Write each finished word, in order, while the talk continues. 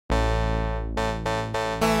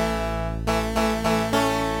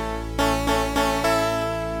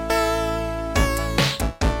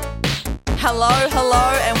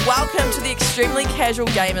Hello, and welcome to the Extremely Casual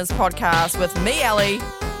Gamers podcast with me, Ellie.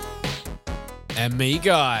 And me,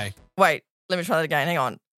 Guy. Wait, let me try that again. Hang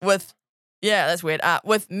on. That's weird.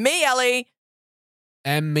 With me, Ellie.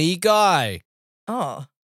 And me, Guy. Oh,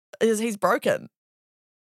 he's broken.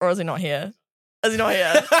 Or is he not here? Is he not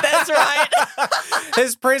here? That's right.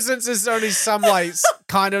 His presence is only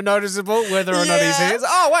kind of noticeable, whether or not he's here.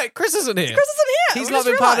 Oh, wait, Chris isn't here. Chris isn't here. He's not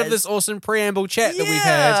been part of this awesome preamble chat that we've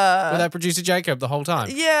had with our producer Jacob the whole time.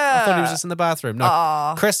 Yeah. I thought he was just in the bathroom. No,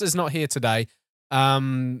 Aww. Chris is not here today.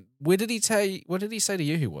 What did he say to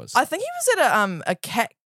you he was? I think he was at a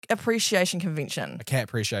cat appreciation convention. A cat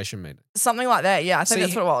appreciation meeting. Something like that, yeah. I think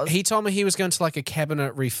that's what it was. He told me he was going to like a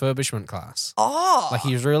cabinet refurbishment class. Oh. Like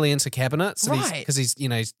he was really into cabinets. Right. Because he's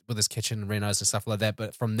with his kitchen renos and stuff like that.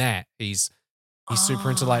 But from that, he's super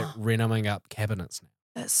into like renoing up cabinets now.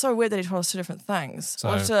 That's so weird that he told us two different things. So,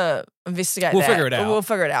 We'll have to investigate we'll that. figure it out. We'll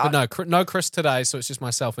figure it out. But no Chris today, so it's just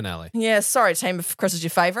myself and Ellie. Yeah, sorry, team, if Chris is your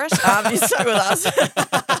favourite. You're stuck with us.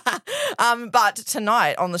 But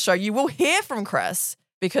tonight on the show, you will hear from Chris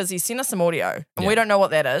because he sent us some audio, and we don't know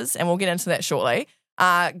what that is, and we'll get into that shortly.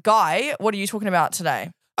 Guy, what are you talking about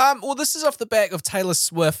today? Well, this is off the back of Taylor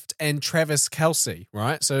Swift and Travis Kelce,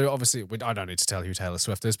 right? So obviously, I don't need to tell who Taylor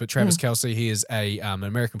Swift is, but Travis Kelce, he is an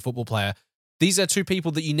American football player. These are two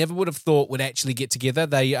people that you never would have thought would actually get together.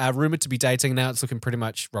 They are rumored to be dating now. It's looking pretty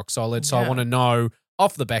much rock solid. So I want to know,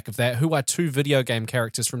 off the back of that, who are two video game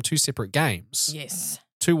characters from two separate games? Yes.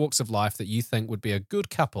 Two walks of life that you think would be a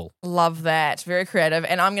good couple. Love that. Very creative.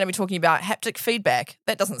 And I'm going to be talking about haptic feedback.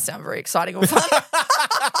 That doesn't sound very exciting or fun. But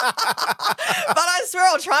I swear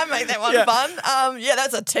I'll try and make that one fun.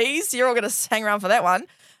 That's a tease. You're all going to hang around for that one.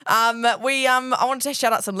 I wanted to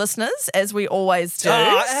shout out some listeners, as we always do.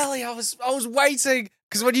 Oh, Ellie, I was waiting.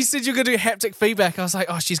 Because when you said you're going to do haptic feedback, I was like,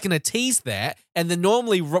 oh, she's going to tease that. And then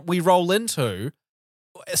normally we roll into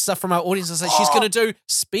stuff from our audience. I was like, she's going to do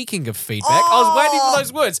speaking of feedback. I was waiting for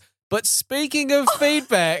those words. But speaking of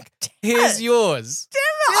feedback, here's yours.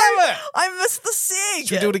 Damn it. I missed the seg.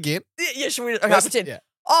 Should we do it again? Yeah, should we? Okay, pretend. Yeah.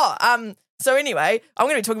 So anyway, I'm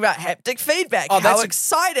going to be talking about haptic feedback. Oh, how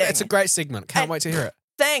exciting. That's a great segment. Can't wait to hear it.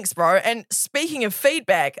 Thanks, bro. And speaking of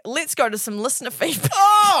feedback, let's go to some listener feedback.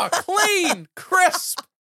 Oh, clean, crisp.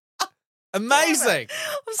 Amazing.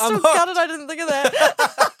 I'm so gutted I didn't think of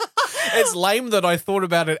that. It's lame that I thought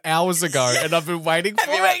about it hours ago and I've been waiting for it.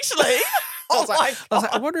 Have you actually? I was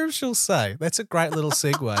like, I wonder if she'll say. That's a great little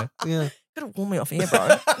segue. Yeah. Gotta warm me off here, bro.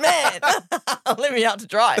 Man, let me out to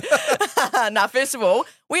dry. Now, first of all,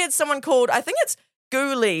 we had someone called, I think it's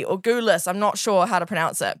Ghoulie or Ghoulis, I'm not sure how to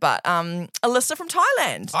pronounce it, but a listener from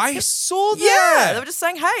Thailand. I saw that. Yeah, they were just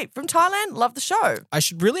saying, hey, from Thailand, love the show. I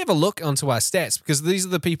should really have a look onto our stats because these are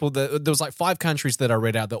the people that, there was like 5 countries that I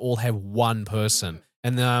read out that all have one person.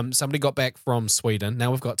 And somebody got back from Sweden. Now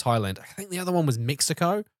we've got Thailand. I think the other one was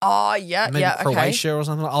Mexico. Oh, yeah, maybe Croatia or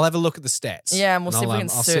something. I'll have a look at the stats. Yeah, and we'll see if we can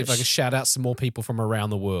I'll see if I can shout out some more people from around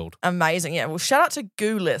the world. Amazing. Yeah, well, shout out to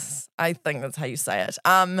Ghoulis. I think that's how you say it.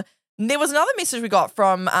 There was another message we got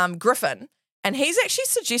from Griffin, and he's actually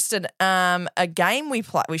suggested a game we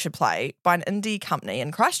should play by an indie company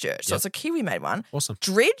in Christchurch. So it's a Kiwi-made one. Awesome.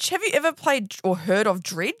 Dredge. Have you ever played or heard of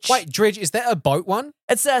Dredge? Wait, Dredge, is that a boat one?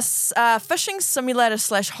 It's a fishing simulator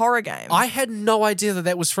 / horror game. I had no idea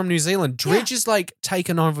that was from New Zealand. Dredge is like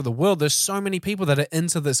taken over the world. There's so many people that are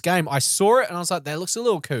into this game. I saw it and I was like, that looks a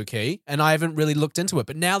little kooky, and I haven't really looked into it.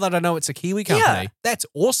 But now that I know it's a Kiwi company, that's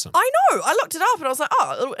awesome. I know. I looked it up and I was like,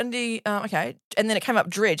 oh, a little indie, okay. And then it came up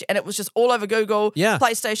Dredge, and it was just all over Google,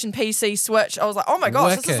 PlayStation, PC, Switch. I was like, oh my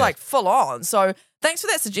gosh, this is like full on. So thanks for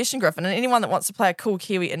that suggestion, Griffin. And anyone that wants to play a cool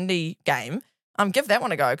Kiwi indie game, give that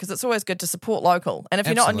one a go because it's always good to support local. And if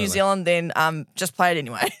you're not in New Zealand, then just play it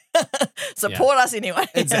anyway. Support us anyway.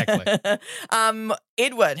 Exactly.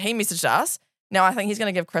 Edward, he messaged us. Now I think he's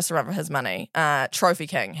going to give Chris a run for his money. Trophy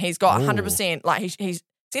King. He's got 100%. Like he's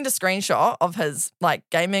sent a screenshot of his like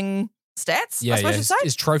gaming stats. Yeah,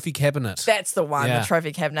 his trophy cabinet. That's the one, the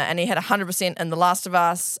trophy cabinet. And he had 100% in The Last of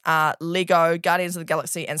Us, Lego, Guardians of the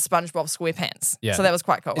Galaxy, and SpongeBob SquarePants. Yeah. So that was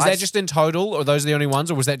quite cool. Is that just in total, or those are the only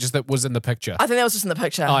ones, or was that just that was in the picture? I think that was just in the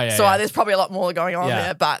picture. Oh, yeah, there's probably a lot more going on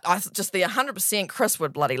there, but just the 100%, Chris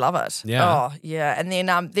would bloody love it. Yeah. Oh, yeah. And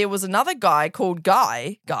then there was another guy called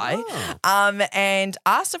Guy, and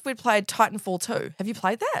asked if we'd played Titanfall 2. Have you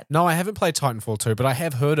played that? No, I haven't played Titanfall 2, but I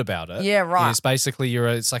have heard about it. Yeah, right. It's basically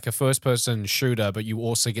it's like a first-person shooter, but you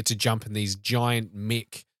also get to jump in these giant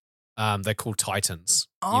mech. They're called Titans.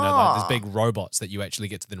 You know, like these big robots that you actually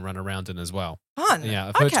get to then run around in as well. Fun. Yeah,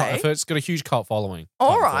 I've heard it's got a huge cult following.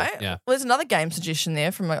 All right. Yeah. Well, there's another game suggestion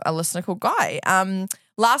there from a listener called Guy.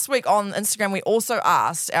 last week on Instagram, we also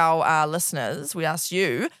asked our listeners, we asked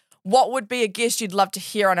you, what would be a guest you'd love to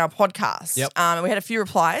hear on our podcast? Yep. And we had a few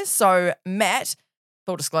replies. So Matt,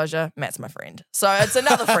 full disclosure, Matt's my friend. So it's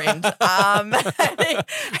another friend.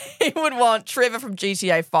 He would want Trevor from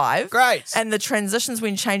GTA 5. Great. And the transitions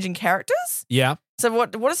when changing characters. Yeah. So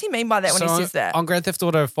what does he mean by that when he says that? On Grand Theft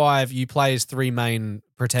Auto 5, you play as 3 main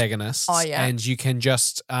protagonists. Oh, yeah. And you can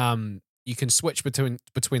just you can switch between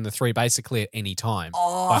the 3 basically at any time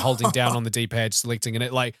by holding down on the D-pad, selecting, and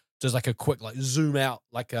it like does like a quick like zoom out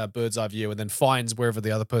like a bird's eye view and then finds wherever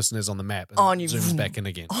the other person is on the map and zooms back in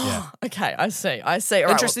again. Yeah. Okay, I see. All right,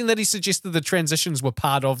 Interesting that he suggested the transitions were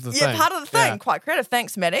part of the thing. Yeah, part of the thing. Yeah. Quite creative.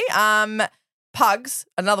 Thanks, Maddie. Pugs,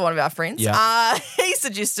 another one of our friends. Yeah. He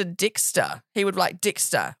suggested Dexter. He would like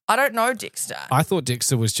Dexter. I don't know Dexter. I thought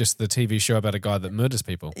Dexter was just the TV show about a guy that murders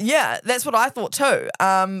people. Yeah, that's what I thought too.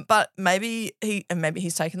 But maybe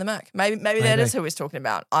he's taken the mic. Maybe that is who he's talking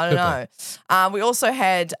about. I don't know. We also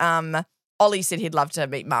had Ollie said he'd love to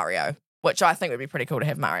meet Mario, which I think would be pretty cool to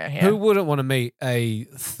have Mario here. Who wouldn't want to meet a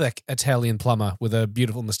thick Italian plumber with a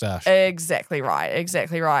beautiful moustache? Exactly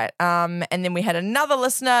right. And then we had another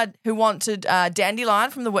listener who wanted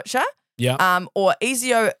Dandelion from The Witcher. Yeah. Or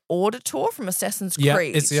Ezio Auditor from Assassin's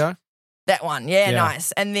Creed. Yeah, Ezio. That one. Yeah,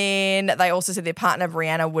 nice. And then they also said their partner,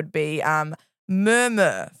 Brianna, would be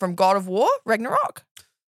Murmur from God of War, Ragnarok.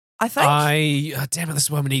 I think. Damn it, this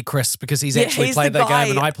is why we need Chris because he's actually played that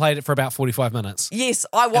game and I played it for about 45 minutes. Yes,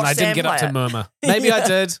 I watched and I didn't get up to Murmur. Maybe I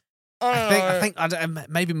did. I think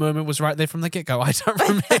maybe Murmur was right there from the get-go. I don't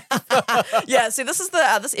remember. Yeah, see, this is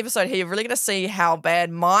this episode here. You're really going to see how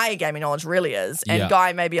bad my gaming knowledge really is. And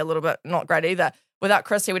Guy may be a little bit not great either. Without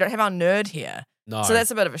Chris here, we don't have our nerd here. No. So that's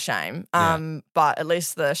a bit of a shame. But at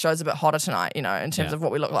least the show's a bit hotter tonight, in terms of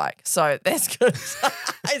what we look like. So that's good.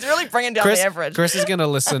 He's really bringing down the average. Chris is going to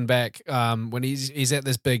listen back when he's at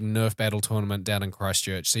this big Nerf battle tournament down in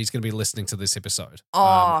Christchurch. So he's going to be listening to this episode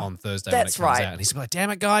on Thursday when it comes out. And he's going to be like, damn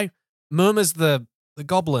it, Guy. Murmur's the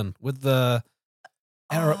goblin with the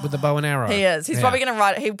arrow, with the bow and arrow. He is. He's probably going to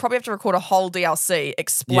write. He'll probably have to record a whole DLC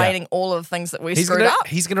explaining all of the things that we screwed up.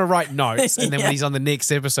 He's going to write notes, and then when he's on the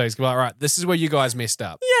next episode, he's going to be like, right, this is where you guys messed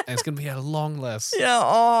up. Yeah. And it's going to be a long list. Yeah.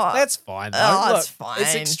 Oh, that's fine. Though. That's fine.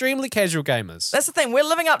 It's extremely casual gamers. That's the thing. We're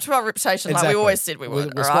living up to our reputation, like we always said we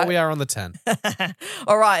would. That's what we are on the tin.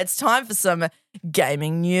 All right, it's time for some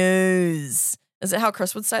gaming news. Is it how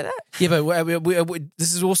Chris would say that? Yeah, but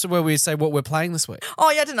this is also where we say what we're playing this week. Oh,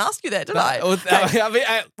 yeah, I didn't ask you that, did I?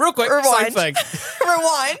 Real quick, Rewind. Same thing.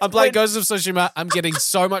 Rewind. I'm playing Ghost of Tsushima. I'm getting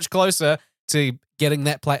so much closer to getting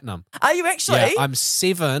that platinum. Are you actually? Yeah, I'm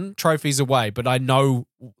 7 trophies away, but I know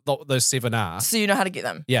what those 7 are. So you know how to get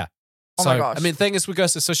them? Yeah. Oh my gosh. I mean, the thing is with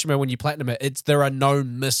Ghost of Tsushima, when you platinum it, there are no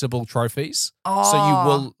missable trophies. Oh. So you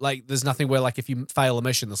will, there's nothing where, if you fail a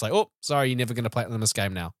mission, it's like, oh, sorry, you're never going to platinum this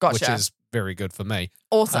game now. Gotcha. Which is very good for me.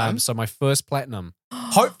 Awesome. So my first platinum,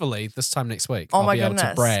 hopefully this time next week, I'll be able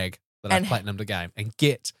to brag that I platinumed a game and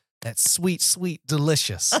get that sweet, sweet,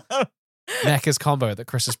 delicious Macca's combo that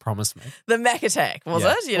Chris has promised me. The Mac Attack, was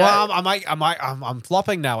it? Well, I'm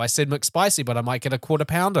flopping now. I said McSpicy, but I might get a quarter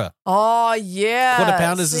pounder. Oh, yeah. Quarter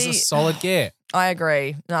pounders is a solid get. I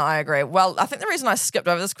agree. No, I agree. Well, I think the reason I skipped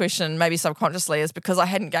over this question, maybe subconsciously, is because I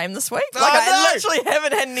hadn't gamed this week. I literally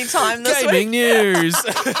haven't had any time this week. Gaming news.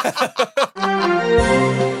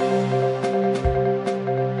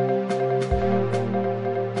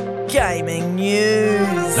 Gaming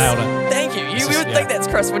news. Nailed it. Thank you. You would think that's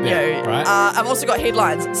Chris, wouldn't you? Right. I've also got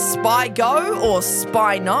headlines. Spy Go or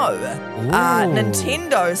Spy No?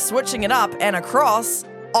 Nintendo switching it up and across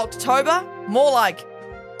October, more like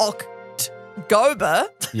October.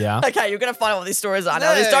 Yeah. Okay, you're going to find out what these stories are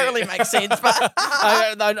now. These don't really make sense, but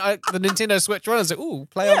the Nintendo Switch one is like, ooh,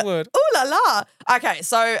 play on word. Ooh la la. Okay,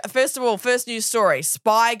 so first of all, first news story: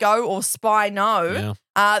 Spy Go or Spy No?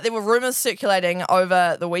 Yeah. There were rumors circulating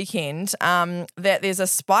over the weekend that there's a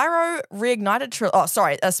Spyro Reignited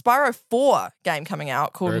a Spyro 4 game coming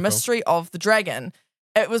out called Mystery of the Dragon.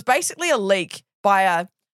 It was basically a leak by a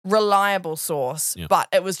reliable source, but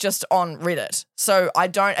it was just on Reddit. So I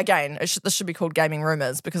don't, again, this should be called gaming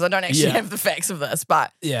rumors because I don't actually have the facts of this,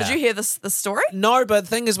 but did you hear this story? No, but the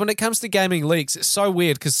thing is, when it comes to gaming leaks, it's so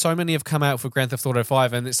weird because so many have come out for Grand Theft Auto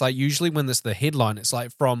 5 and it's like usually when it's the headline, it's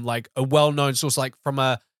like from a well-known source,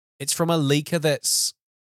 it's from a leaker that's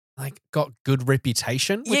got good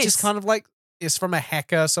reputation, which is kind of it's from a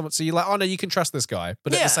hacker, so you're like, oh no, you can trust this guy.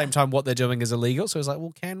 But at the same time, what they're doing is illegal. So it's like,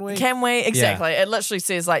 well, can we? Can we? Exactly. Yeah. It literally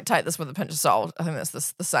says take this with a pinch of salt. I think that's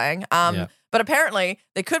the saying. But apparently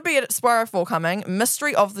there could be a Spyro 4 coming,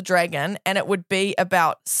 Mystery of the Dragon, and it would be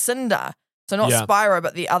about Cinder. So not Spyro,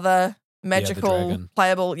 but the other magical,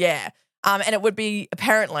 playable. Yeah. And it would be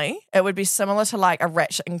similar to like a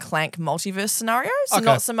Ratchet and Clank multiverse scenario. So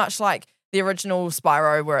not so much like the original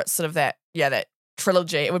Spyro where it's sort of that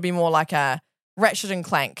trilogy. It would be more like a Ratchet and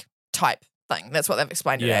Clank type thing. That's what they've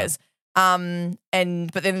explained it as.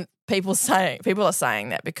 But then people are saying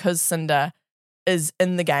that because Cinder is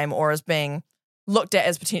in the game or is being looked at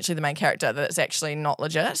as potentially the main character, that it's actually not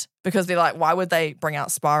legit because they're like, why would they bring out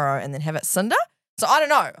Spyro and then have it Cinder? So I don't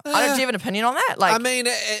know. Do you have an opinion on that? Like, I mean,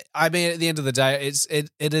 at the end of the day,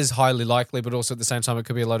 it is highly likely, but also at the same time, it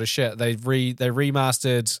could be a load of shit. They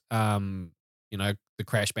remastered, the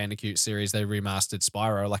Crash Bandicoot series. They remastered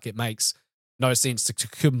Spyro. Like, it makes no sense to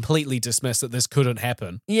completely dismiss that this couldn't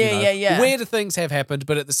happen. Yeah. Weirder things have happened,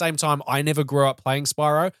 but at the same time, I never grew up playing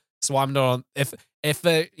Spyro, so I'm not on. If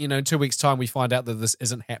in 2 weeks' time we find out that this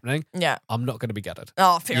isn't happening, I'm not going to be gutted.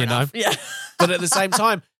 Oh, fair enough. Yeah. But at the same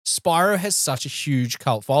time, Spyro has such a huge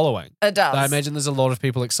cult following. It does. I imagine there's a lot of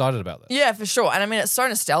people excited about this. Yeah, for sure. And I mean, it's so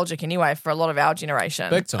nostalgic anyway for a lot of our generation.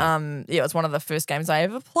 Big time. It was one of the first games I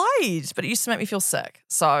ever played, but it used to make me feel sick.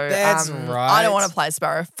 So that's right. I don't want to play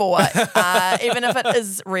Spyro 4, even if it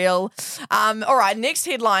is real. All right, next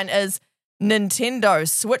headline is Nintendo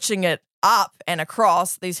switching it up and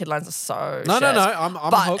across. These headlines are so No, I'm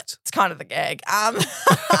hooked. It's kind of the gag.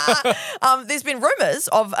 There's been rumors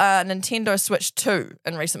of Nintendo Switch 2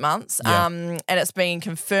 in recent months, and it's been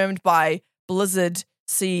confirmed by Blizzard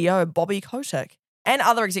CEO Bobby Kotick and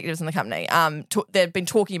other executives in the company. They've been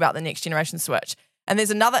talking about the next generation Switch. And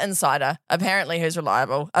there's another insider, apparently, who's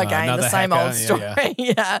reliable. Again, the same old story.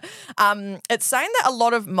 Yeah. It's saying that a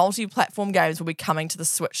lot of multi-platform games will be coming to the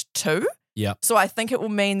Switch 2. Yeah. So I think it will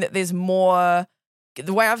mean that there's more.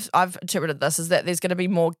 The way I've interpreted this is that there's going to be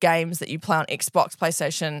more games that you play on Xbox,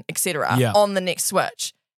 PlayStation, etc. on the next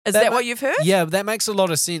Switch. Is that what you've heard? Yeah, that makes a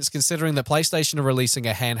lot of sense considering that PlayStation are releasing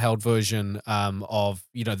a handheld version of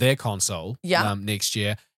their console next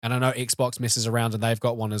year, and I know Xbox messes around and they've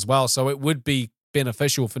got one as well. So it would be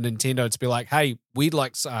beneficial for Nintendo to be like, hey, we'd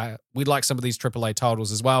like some of these AAA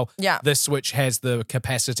titles as well. Yeah. This Switch has the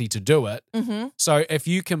capacity to do it. Mm-hmm. So if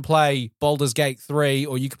you can play Baldur's Gate 3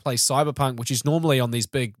 or you can play Cyberpunk, which is normally on these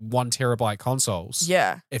big 1 terabyte consoles.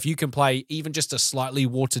 Yeah. If you can play even just a slightly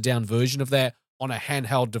watered down version of that on a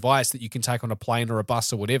handheld device that you can take on a plane or a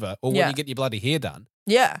bus or whatever, or when you get your bloody hair done.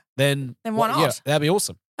 Yeah. Then why not? Yeah, that'd be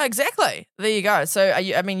awesome. Exactly. There you go. So,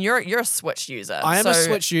 you're a Switch user. I am a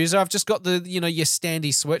Switch user. I've just got the, your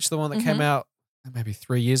standy Switch, the one that came out maybe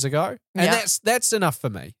 3 years ago. And that's enough for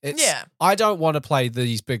me. I don't want to play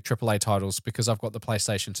these big AAA titles because I've got the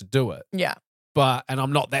PlayStation to do it. Yeah. And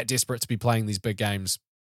I'm not that desperate to be playing these big games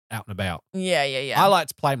out and about. Yeah. I like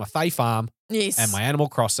to play my Fae Farm and my Animal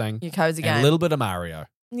Crossing. Your cozy game. And a little bit of Mario.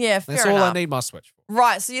 Yeah, fair enough. That's all I need my Switch for.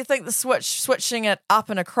 Right, so you think the switching it up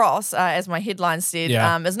and across, as my headline said,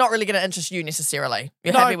 is not really going to interest you necessarily.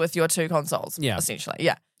 You're happy with your two consoles, essentially.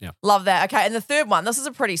 Yeah. Love that. Okay, and the third one, this is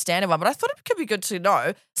a pretty standard one, but I thought it could be good to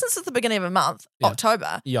know, since it's the beginning of a month,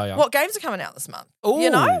 October, what games are coming out this month? Ooh. You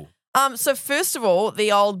know? So first of all,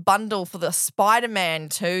 the old bundle for the Spider-Man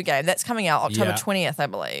 2 game, that's coming out October 20th, I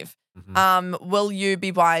believe. Mm-hmm. Will you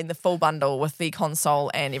be buying the full bundle with the console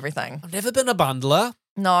and everything? I've never been a bundler.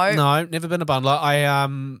 No, never been a bundler.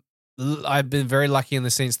 I've been very lucky in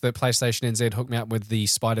the sense that PlayStation NZ hooked me up with the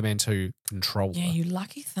Spider-Man 2 controller. Yeah, you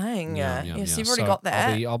lucky thing. Yes, you've already so got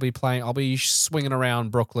that. I'll be swinging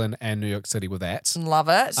around Brooklyn and New York City with that. Love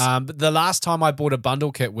it. But the last time I bought a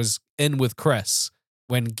bundle kit was in with Chris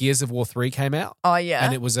when Gears of War 3 came out. Oh, yeah.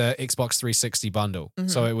 And it was a Xbox 360 bundle. Mm-hmm.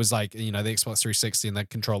 So it was like, the Xbox 360 and the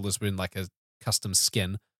controllers were in like a custom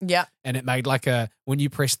skin. Yeah. And it made like when you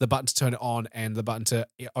press the button to turn it on and the button to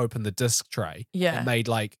open the disc tray, it made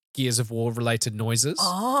like Gears of War related noises.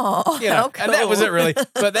 Oh, how cool. And that was it really.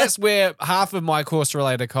 But that's where half of my course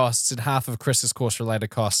related costs and half of Chris's course related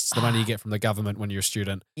costs, the money you get from the government when you're a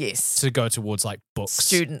student. Yes. To go towards like books.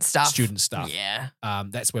 Student stuff. Yeah.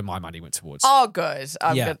 That's where my money went towards. Oh, good.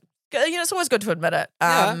 Good. It's always good to admit it.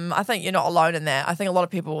 I think you're not alone in that. I think a lot of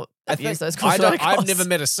people use those course related costs. I've never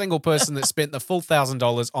met a single person that spent the full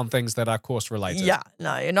 $1,000 on things that are course related. Yeah,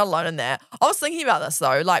 no, you're not alone in that. I was thinking about this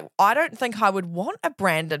though. Like, I don't think I would want a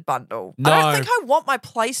branded bundle. No. I don't think I want my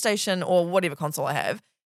PlayStation or whatever console I have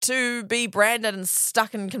to be branded and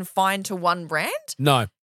stuck and confined to one brand. No.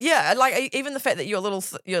 Yeah, like even the fact that your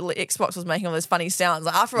Xbox was making all those funny sounds,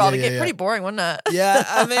 like, after a while it'd get pretty boring, wouldn't it? Yeah,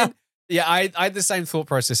 I mean... Yeah, I had the same thought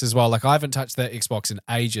process as well. Like, I haven't touched that Xbox in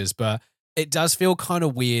ages, but it does feel kind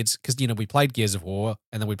of weird because, we played Gears of War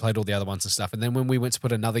and then we played all the other ones and stuff. And then when we went to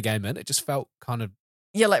put another game in, it just felt kind of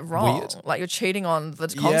Yeah, like wrong. Weird. Like you're cheating on the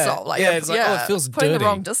console. Like, it's like, it feels putting dirty. the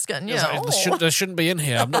wrong disc in. Yeah. Like, this shouldn't be in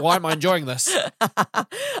here. Why am I enjoying this?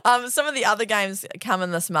 Some of the other games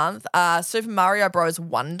coming this month are Super Mario Bros.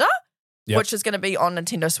 Wonder, which is going to be on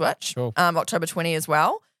Nintendo Switch, October 20 as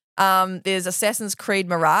well. There's Assassin's Creed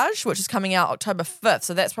Mirage, which is coming out October 5th.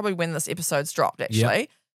 So that's probably when this episode's dropped, actually. Yep.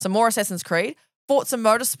 So more Assassin's Creed. Forza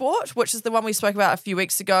Motorsport, which is the one we spoke about a few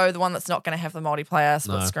weeks ago, the one that's not going to have the multiplayer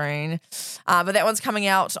split screen. But that one's coming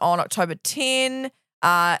out on October 10.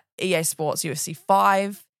 EA Sports UFC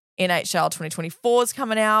 5. NHL 2024 is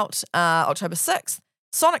coming out October 6th.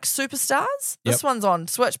 Sonic Superstars. This one's on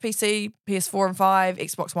Switch, PC, PS4 and 5,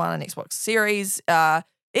 Xbox One and Xbox Series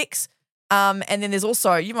X. And then there's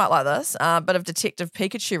also, you might like this, a bit of Detective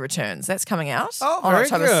Pikachu Returns. That's coming out on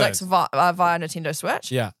October 6th via Nintendo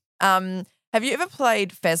Switch. Yeah. Have you ever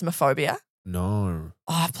played Phasmophobia? No.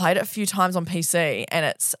 Oh, I've played it a few times on PC, and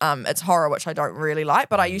it's horror, which I don't really like,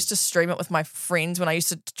 but I used to stream it with my friends when I used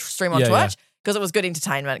to stream on Twitch because it was good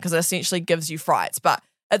entertainment because it essentially gives you frights. But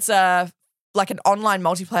it's like an online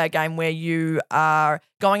multiplayer game where you are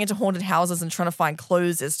going into haunted houses and trying to find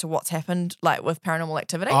clues as to what's happened, like with paranormal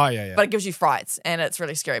activity. Oh, yeah. But it gives you frights, and it's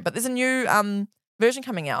really scary. But there's a new version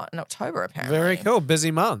coming out in October, apparently. Very cool.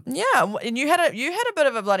 Busy month. Yeah, and you had a bit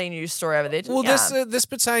of a bloody news story over there, didn't you? Well, this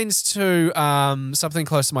pertains to something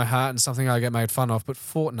close to my heart and something I get made fun of, but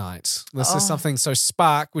Fortnite. This is something, so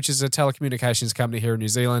Spark, which is a telecommunications company here in New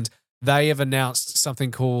Zealand, they have announced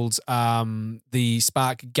something called the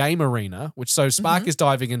Spark Game Arena, which Spark is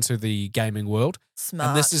diving into the gaming world. Smart.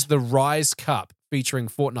 And this is the Rise Cup featuring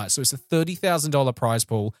Fortnite. So it's a $30,000 prize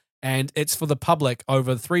pool. And it's for the public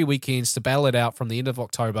over 3 weekends to battle it out from the end of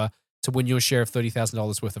October to win your share of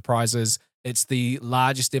 $30,000 worth of prizes. It's the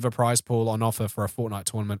largest ever prize pool on offer for a Fortnite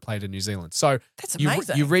tournament played in New Zealand. So that's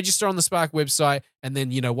amazing. You register on the Spark website, and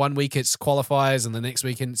then 1 week it's qualifiers, and the next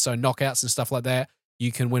weekend so knockouts and stuff like that.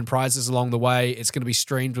 You can win prizes along the way. It's going to be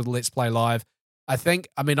streamed with Let's Play Live. I'm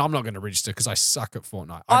not going to register because I suck at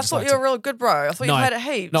Fortnite. I thought you were real good, bro. I thought you played it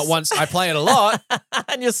heaps. Not once. I play it a lot.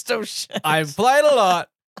 And you're still shit. I played a lot.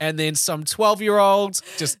 And then some 12-year-old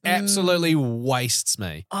just absolutely wastes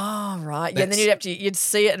me. Oh, right. Yeah, and then you'd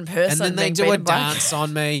see it in person. And then they do a dance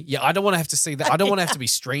on me. Yeah, I don't want to have to see that. I don't want to have to be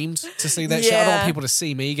streamed to see that shit. I don't want people to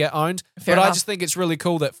see me get owned. Fair enough. I just think it's really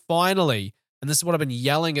cool that finally, and this is what I've been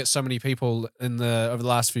yelling at so many people over the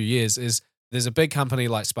last few years, is there's a big company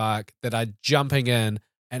like Spark that are jumping in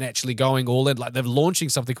and actually going all in. Like they're launching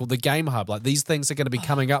something called the Game Hub. Like these things are going to be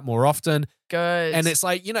coming up more often. Good. And it's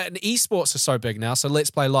like, and esports are so big now. So Let's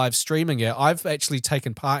Play Live streaming it. I've actually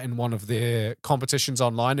taken part in one of their competitions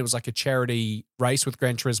online. It was like a charity race with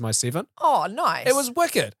Gran Turismo 7. Oh, nice. It was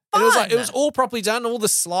wicked. It was all properly done. All the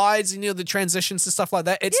slides and the transitions and stuff like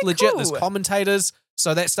that. It's legit. Cool. There's commentators.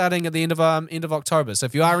 So that's starting at the end of October. So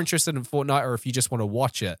if you are interested in Fortnite or if you just want to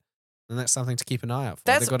watch it, then that's something to keep an eye out for.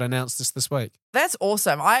 They got announced this week. That's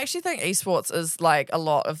awesome. I actually think esports is like a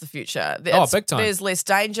lot of the future. Big time. There's less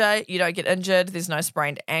danger. You don't get injured. There's no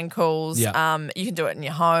sprained ankles. Yeah. You can do it in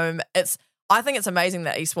your home. I think it's amazing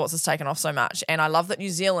that esports has taken off so much. And I love that New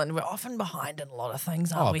Zealand, we're often behind in a lot of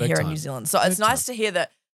things, aren't we, here in New Zealand? So it's nice to hear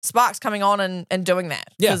that Spark's coming on and doing that.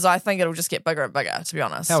 Because I think it'll just get bigger and bigger, to be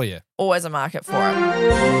honest. Hell yeah. Always a market for it.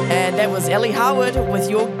 And that was Ellie Howard with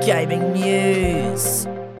your gaming news.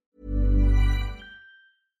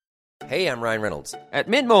 Hey, I'm Ryan Reynolds. At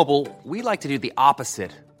Mint Mobile, we like to do the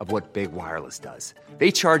opposite of what Big Wireless does.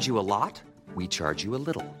 They charge you a lot, we charge you a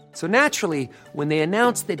little. So naturally, when they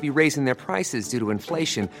announced they'd be raising their prices due to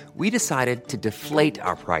inflation, we decided to deflate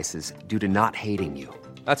our prices due to not hating you.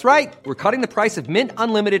 That's right. We're cutting the price of Mint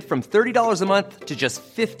Unlimited from $30 a month to just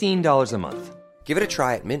 $15 a month. Give it a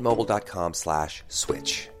try at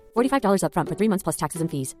mintmobile.com/switch. $45 up front for 3 months plus taxes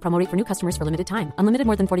and fees. Promo rate for new customers for limited time. Unlimited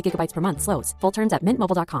more than 40 gigabytes per month. Slows full terms at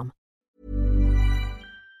mintmobile.com.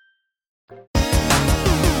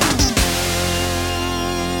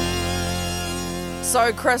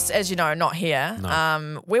 So Chris, as you know, not here.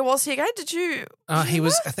 No. Where was he again? Did you? He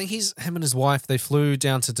was. I think him and his wife. They flew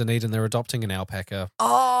down to Dunedin. They're adopting an alpaca.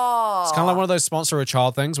 Oh, it's kind of like one of those sponsor a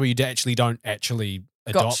child things where you actually don't actually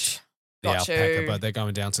adopt the alpaca, but they're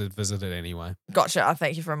going down to visit it anyway. Gotcha. I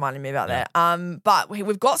thank you for reminding me about that. But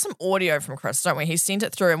we've got some audio from Chris, don't we? He sent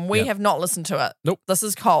it through, and we have not listened to it. Nope. This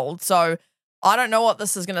is cold, so I don't know what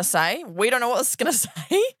this is going to say. We don't know what this is going to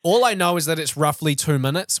say. All I know is that it's roughly 2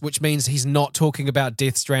 minutes, which means he's not talking about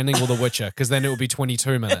Death Stranding or The Witcher, because then it would be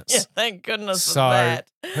 22 minutes. Yeah, thank goodness for that.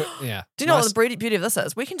 Yeah. Do you know what the beauty of this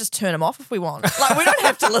is? We can just turn him off if we want. Like, we don't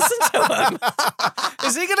have to listen to him.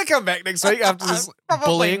 Is he going to come back next week after this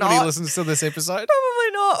bullying when he listens to this episode?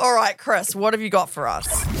 Probably not. All right, Chris, what have you got for us?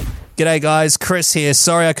 G'day, guys. Chris here.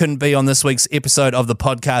 Sorry I couldn't be on this week's episode of the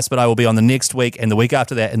podcast, but I will be on the next week and the week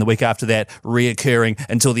after that and the week after that, reoccurring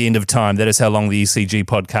until the end of time. That is how long the ECG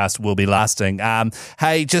podcast will be lasting.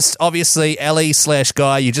 Hey, just obviously,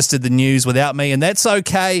 Ellie/Guy, you just did the news without me, and that's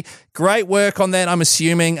okay. Great work on that, I'm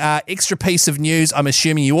assuming. Extra piece of news, I'm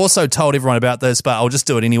assuming you also told everyone about this, but I'll just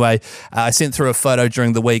do it anyway. I sent through a photo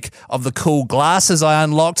during the week of the cool glasses I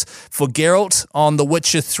unlocked for Geralt on The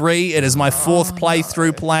Witcher 3. It is my fourth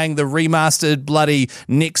playthrough playing the remastered bloody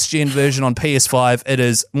next-gen version on PS5. It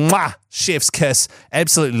is chef's kiss.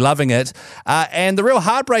 Absolutely loving it. And the real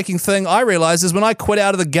heartbreaking thing I realized is when I quit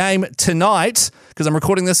out of the game tonight, because I'm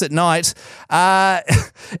recording this at night,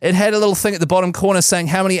 it had a little thing at the bottom corner saying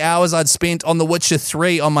how many hours I'd spent on The Witcher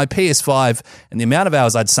 3 on my PS5 and the amount of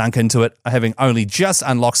hours I'd sunk into it, having only just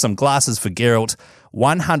unlocked some glasses for Geralt.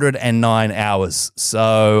 109 hours.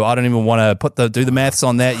 So I don't even want to do the maths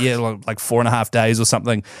on that yet, like 4.5 days or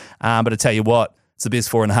something. But I tell you what, it's the best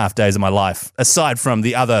 4.5 days of my life, aside from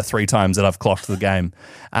the other 3 times that I've clocked the game.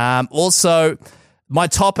 Also, my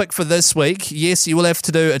topic for this week, yes, you will have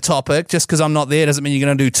to do a topic. Just because I'm not there doesn't mean you're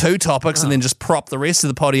going to do 2 topics and then just prop the rest of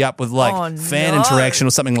the potty up with fan interaction or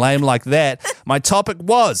something lame like that. My topic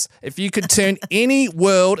was, if you could turn any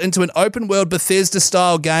world into an open world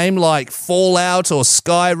Bethesda-style game like Fallout or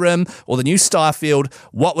Skyrim or the new Starfield,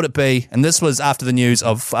 what would it be? And this was after the news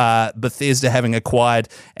of Bethesda having acquired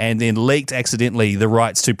and then leaked accidentally the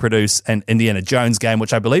rights to produce an Indiana Jones game,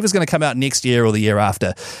 which I believe is going to come out next year or the year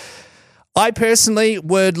after. I personally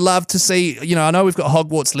would love to see, I know we've got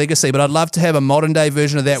Hogwarts Legacy, but I'd love to have a modern day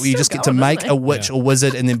version of that where you just get to make a witch or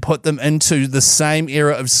wizard and then put them into the same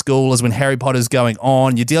era of school as when Harry Potter's going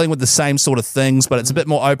on. You're dealing with the same sort of things, but it's a bit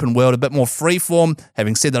more open world, a bit more freeform.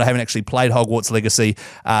 Having said that, I haven't actually played Hogwarts Legacy.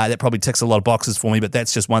 That probably ticks a lot of boxes for me, but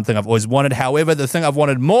that's just one thing I've always wanted. However, the thing I've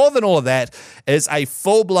wanted more than all of that is a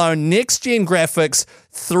full-blown next-gen graphics,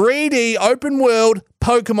 3D open world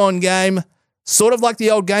Pokemon game. Sort of like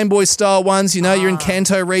the old Game Boy style ones, you're in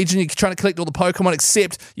Kanto region, you're trying to collect all the Pokemon,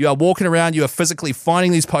 except you are walking around, you are physically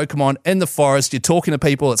finding these Pokemon in the forest, you're talking to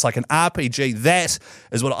people, it's like an RPG. That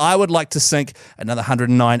is what I would like to sink another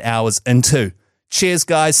 109 hours into. Cheers,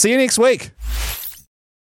 guys. See you next week.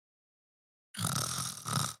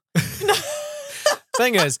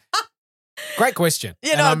 Thing is, great question.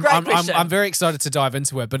 Great question. I'm very excited to dive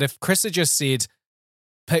into it, but if Chris had just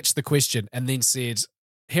pitched the question and then said,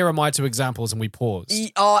 here are my 2 examples, and we paused,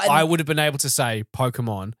 I would have been able to say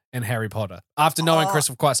Pokemon and Harry Potter after knowing Chris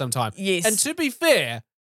for quite some time. Yes. And to be fair,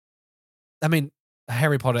 I mean,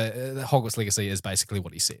 Harry Potter, Hogwarts Legacy is basically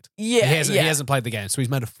what he said. Yeah. He hasn't played the game, so he's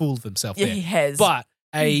made a fool of himself there. Yeah, he has. But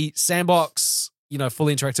a sandbox,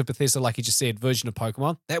 fully interactive Bethesda, like you just said, version of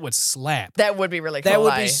Pokemon, that would slap. That would be really cool. That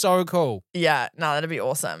would be so cool. Yeah, no, that'd be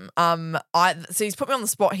awesome. So he's put me on the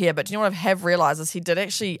spot here, but do you know what I have realised is he did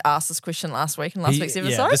actually ask this question last week in last week's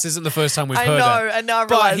episode. Yeah, this isn't the first time we've heard it. I know, I realised.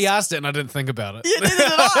 But he asked it and I didn't think about it. Yeah, neither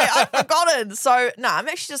did I. I've forgotten. So, I'm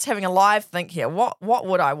actually just having a live think here. What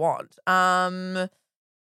would I want? I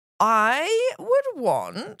would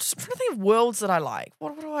want, I'm trying to think of worlds that I like.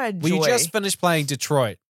 What do I enjoy? Well, you just finished playing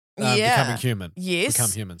Detroit. Becoming human. Yes.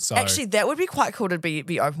 Become human. So actually, that would be quite cool to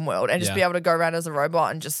be open world and just be able to go around as a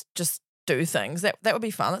robot and just do things. That would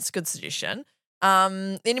be fun. That's a good suggestion.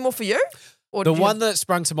 Any more for you? Or the one that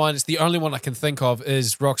sprung to mind, it's the only one I can think of,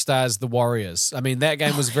 is Rockstar's The Warriors. I mean, that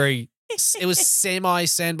game was it was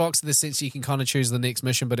semi-sandbox in the sense you can kind of choose the next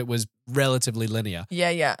mission, but it was relatively linear.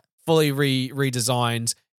 Yeah. Fully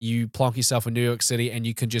redesigned. You plonk yourself in New York City and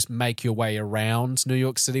you can just make your way around New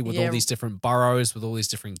York City with all these different boroughs, with all these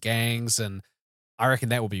different gangs, and I reckon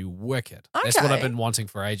that would be wicked. Okay. That's what I've been wanting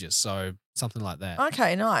for ages, so something like that.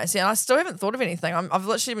 Okay, nice. Yeah, I still haven't thought of anything. I've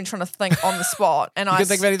literally been trying to think on the spot. And you can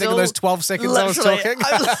think of anything in those 12 seconds I was talking?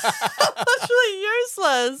 I'm literally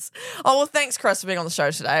useless. Oh, well, thanks, Chris, for being on the show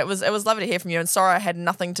today. It was lovely to hear from you, and sorry I had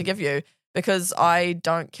nothing to give you, because I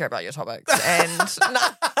don't care about your topics. And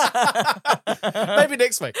maybe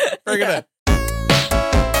next week. Bring it in.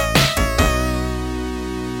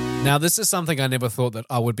 Now, this is something I never thought that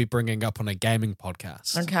I would be bringing up on a gaming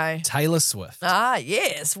podcast. Okay. Taylor Swift. Ah,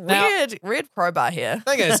 yes. Weird crowbar here.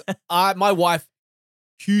 Thing is, my wife,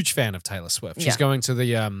 huge fan of Taylor Swift. She's going to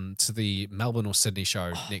the Melbourne or Sydney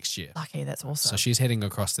show next year. Lucky, that's awesome. So she's heading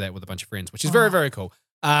across to that with a bunch of friends, which is very, very cool.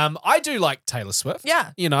 I do like Taylor Swift.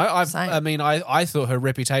 Yeah. I thought her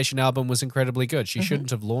Reputation album was incredibly good. She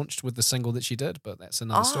shouldn't have launched with the single that she did, but that's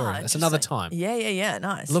another story. That's another time. Yeah.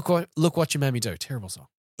 Nice. Look what you made me do. Terrible song.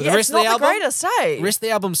 But the rest of the album, greatest, The rest of the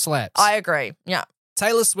album slaps. I agree. Yeah.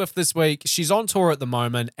 Taylor Swift this week, she's on tour at the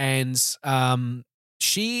moment, and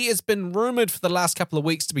she has been rumored for the last couple of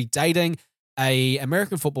weeks to be dating a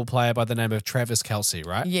American football player by the name of Travis Kelce,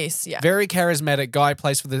 right? Yes, yeah. Very charismatic guy,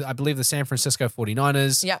 plays for I believe the San Francisco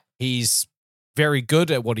 49ers. Yep. He's very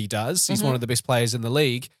good at what he does. He's one of the best players in the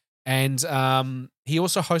league. And he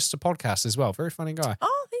also hosts a podcast as well. Very funny guy.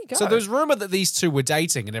 Oh, there you go. So there's rumor that these two were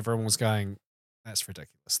dating and everyone was going, that's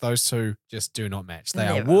ridiculous. Those two just do not match. They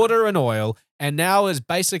are water and oil. And now is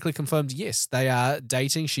basically confirmed, yes, they are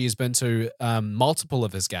dating. She has been to multiple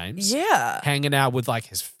of his games. Yeah. Hanging out with like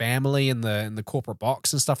his family in the corporate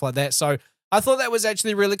box and stuff like that. So I thought that was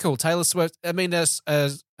actually really cool. Taylor Swift, I mean, as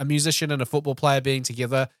a musician and a football player being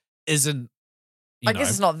together isn't, I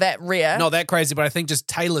guess it's not that rare. Not that crazy, but I think just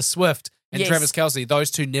Taylor Swift and Travis Kelce,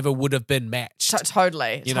 those two never would have been matched.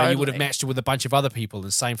 Totally. You know, you would have matched it with a bunch of other people,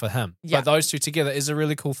 and same for him. Yeah. But those two together is a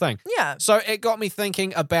really cool thing. Yeah. So it got me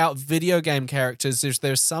thinking about video game characters.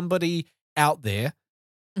 There's somebody out there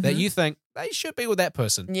that you think they should be with that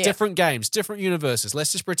person. Yeah. Different games, different universes.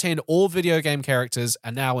 Let's just pretend all video game characters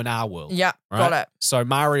are now in our world. Yeah, right? got it. So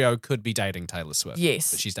Mario could be dating Taylor Swift.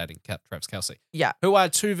 Yes. But she's dating Travis Kelce. Yeah. Who are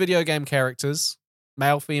two video game characters,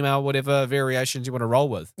 male, female, whatever variations you want to roll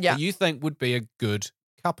with, that you think would be a good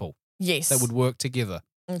couple Yes. that would work together.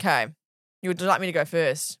 Okay. You would like me to go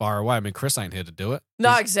first? Fire away. I mean, Chris ain't here to do it.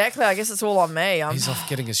 No, exactly. I guess it's all on me. He's off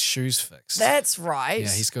getting his shoes fixed. That's right. Yeah,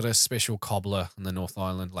 he's got a special cobbler in the North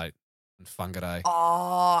Island, like in Whangarei.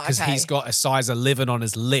 Oh, okay. Because he's got a size 11 on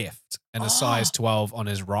his left and a size 12 on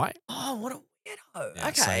his right. Oh, what a weirdo. Yeah,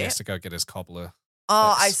 okay. So he has to go get his cobbler.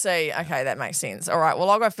 Oh, I fixed. see. Okay, that makes sense. All right. Well,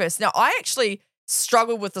 I'll go first. Now, I actually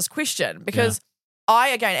struggled with this question because I,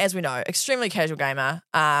 again, as we know, extremely casual gamer,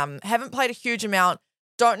 haven't played a huge amount,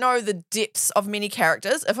 don't know the depths of many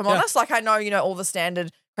characters, if I'm honest. Like, I know, all the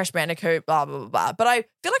standard Crash Bandicoot, blah, blah, blah, blah. But I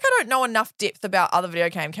feel like I don't know enough depth about other video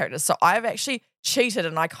game characters. So I've actually cheated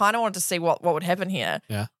and I kind of wanted to see what would happen here.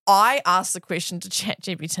 Yeah. I asked the question to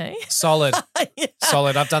ChatGPT. Solid. Yeah.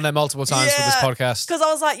 Solid. I've done that multiple times for this podcast. Because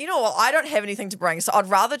I was like, you know what? I don't have anything to bring. So I'd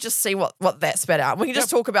rather just see what that spat out. We can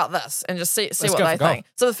just talk about this and just see what they think.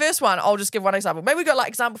 So the first one, I'll just give one example. Maybe we go like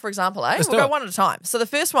example for example, eh? We'll go one at a time. So the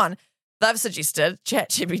first one, they've suggested,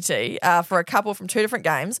 ChatGPT, for a couple from two different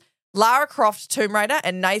games, Lara Croft Tomb Raider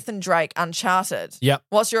and Nathan Drake Uncharted. Yep.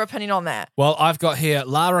 What's your opinion on that? Well, I've got here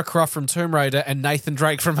Lara Croft from Tomb Raider and Nathan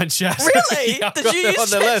Drake from Uncharted. Really? Yeah, Did you use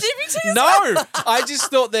ChatGPT? No, I just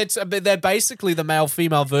thought that they're basically the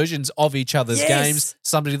male-female versions of each other's games.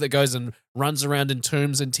 Somebody that goes and runs around in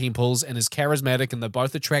tombs and temples and is charismatic, and they're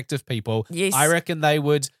both attractive people. Yes. I reckon they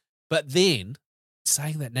would. But then,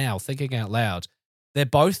 saying that now, thinking out loud, they're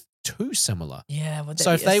both too similar. Yeah.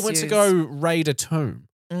 So if they went to go raid a tomb,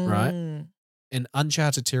 right, in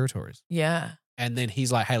uncharted territories. Yeah. And then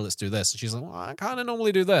he's like, hey, let's do this. And she's like, well, I kind of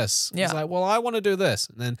normally do this. Yeah. He's like, well, I want to do this.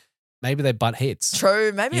 And then maybe they butt heads.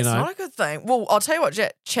 True. Maybe it's not a good thing. Well, I'll tell you what,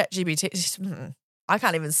 ChatGPT, I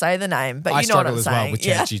can't even say the name, but you know what I'm saying. I struggle as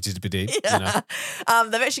well with ChatGPT. Yeah.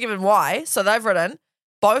 They've actually given why. So they've written,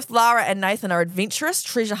 both Lara and Nathan are adventurous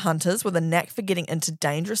treasure hunters with a knack for getting into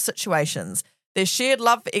dangerous situations. Their shared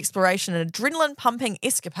love for exploration and adrenaline-pumping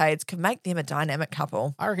escapades could make them a dynamic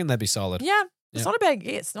couple. I reckon they'd be solid. Yeah, it's not a bad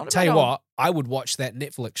guess. Tell you what, I would watch that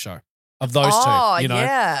Netflix show of those two. You know,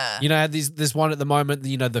 yeah. There's one at the moment.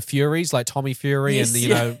 The Furies, like Tommy Fury, and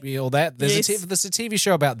all that. There's a TV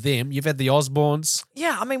show about them. You've had the Osbournes.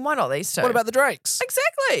 Yeah, I mean, why not these two? What about the Drakes?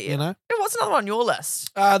 Exactly. What's another one on your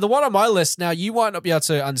list? The one on my list now. You might not be able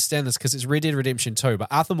to understand this because it's Red Dead Redemption 2, but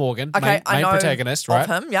Arthur Morgan, main protagonist, right?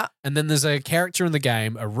 Of him, yeah. And then there's a character in the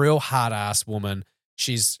game, a real hard ass woman.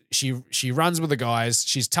 She runs with the guys.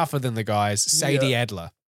 She's tougher than the guys. Sadie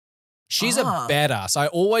Adler. She's a badass. I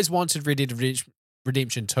always wanted Red Dead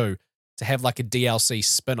Redemption 2 to have like a DLC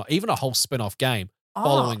spin-off, even a whole spin-off game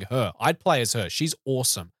following her. I'd play as her. She's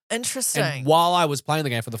awesome. Interesting. And while I was playing the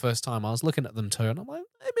game for the first time, I was looking at them too, and I'm like,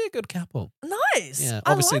 they'd be a good couple. Nice. Yeah,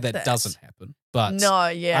 obviously like that doesn't happen, but no,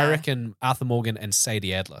 yeah. I reckon Arthur Morgan and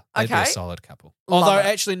Sadie Adler, they'd be a solid couple. Love Although, it.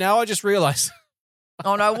 actually, now I just realised.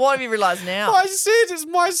 Oh no, what have you realised now? I said it's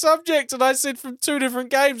my subject, and I said from two different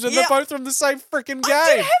games, and they're both from the same freaking game.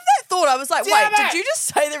 I did have that thought. I was like, Damn wait, did you just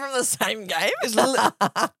say they're from the same game?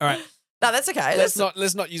 All right. No, that's okay.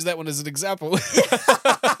 Let's not use that one as an example.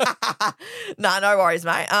 No worries,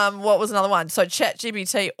 mate. What was another one? So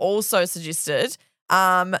ChatGPT also suggested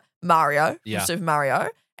Mario from Super Mario.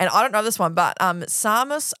 And I don't know this one, but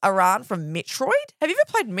Samus Aran from Metroid. Have you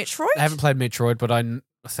ever played Metroid? I haven't played Metroid, but I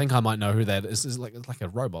think I might know who that is. It's like a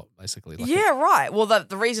robot, basically. Right. Well,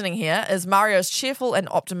 the reasoning here is Mario's cheerful and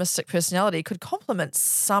optimistic personality could complement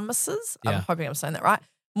Samus's, I'm hoping I'm saying that right,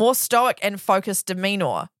 more stoic and focused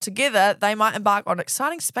demeanor. Together, they might embark on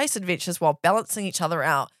exciting space adventures while balancing each other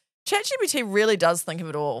out. ChatGPT really does think of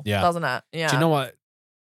it all, doesn't it? Yeah. Do you know what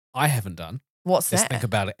I haven't done? What's that? Just think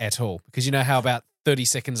about it at all. Because you know how about 30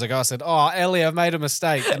 seconds ago I said, Ellie, I've made a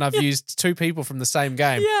mistake and I've used 2 people from the same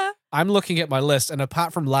game. Yeah. I'm looking at my list and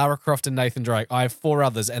apart from Lara Croft and Nathan Drake, I have 4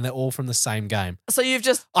 others and they're all from the same game. So you've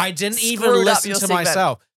just I didn't even listen to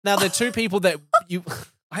myself. Now, they're 2 people that you...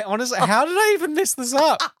 I honestly, how did I even mess this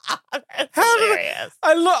up?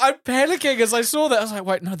 I'm panicking as I saw that. I was like,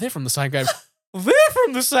 wait, no, they're from the same game. They're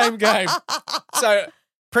from the same game. So,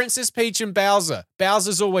 Princess Peach and Bowser.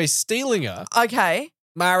 Bowser's always stealing her. Okay.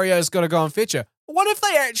 Mario's got to go and fetch her. What if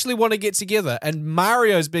they actually want to get together and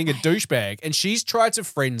Mario's being a douchebag and she's tried to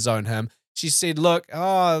friend zone him? She said, look,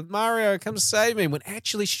 Mario, come save me. When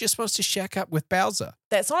actually she just wants to shack up with Bowser.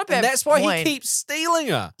 That's not a bad And that's point. why he keeps stealing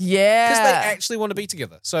her. Yeah. Because they actually want to be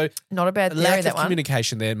together. So not a bad theory, lack that of one.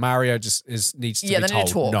 communication there. Mario just needs to be they told need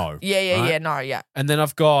to talk. no. Yeah. And then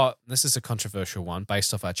I've got, this is a controversial one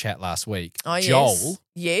based off our chat last week. Oh, Joel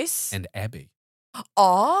yes. and Abby.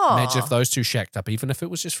 Oh. Imagine if those 2 shacked up, even if it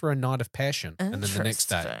was just for a night of passion. And then the next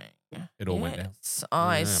day, it all went down.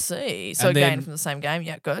 I see. So again, from the same game.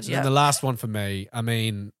 Yeah, good. And the last one for me, I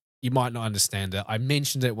mean, you might not understand it. I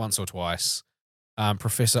mentioned it once or twice.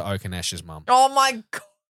 Professor Oak and Ash's mum. Oh my God.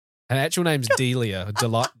 Her actual name's Delia.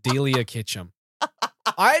 Delia Ketchum.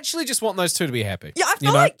 I actually just want those 2 to be happy. Yeah, I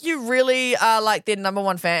feel like you really are like their number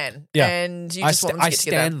 1 fan. Yeah. And you just want them to get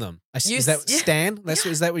together. I stand them. Is that stand?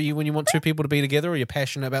 Is that when you want 2 people to be together or you're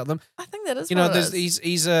passionate about them? I think that is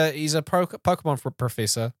he's a Pokemon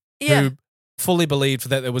professor who fully believed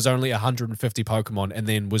that there was only 150 Pokemon and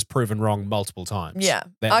then was proven wrong multiple times. Yeah.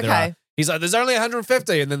 Okay. He's like, there's only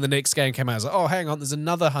 150. And then the next game came out. I was like, oh, hang on, there's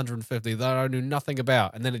another 150 that I knew nothing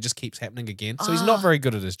about. And then it just keeps happening again. So he's not very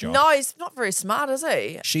good at his job. No, he's not very smart, is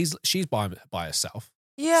he? She's by herself.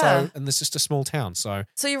 Yeah. So, and it's just a small town. So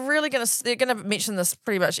you're really they're gonna mention this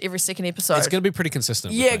pretty much every second episode. It's gonna be pretty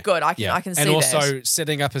consistent. Yeah, good. I can see that. And also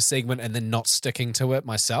setting up a segment and then not sticking to it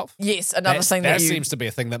myself. Yes, another thing that seems to be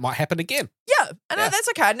a thing that might happen again. Yeah, and that's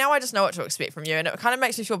okay. Now I just know what to expect from you, and it kind of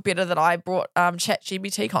makes me feel better that I brought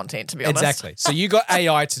ChatGPT content, to be honest. Exactly. So you got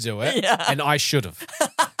AI to do it, and I should have,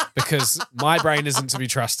 because my brain isn't to be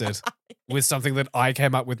trusted with something that I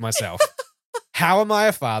came up with myself. How am I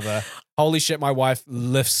a father? Holy shit, my wife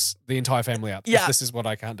lifts the entire family up. Yeah. This is what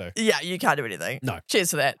I can't do. Yeah, you can't do anything. No.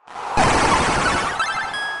 Cheers for that.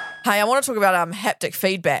 Hey, I want to talk about haptic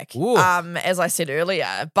feedback, as I said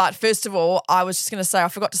earlier. But first of all, I was just going to say, I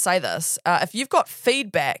forgot to say this. If you've got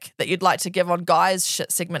feedback that you'd like to give on Guy's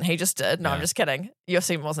shit segment he just did, I'm just kidding. Your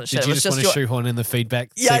segment wasn't shit. Did you just want to shoehorn in the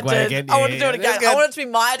feedback segue again? I want to do it again. I want it to be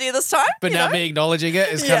my idea this time. But now me acknowledging it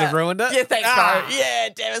has kind of ruined it? Yeah, thanks, bro. Yeah,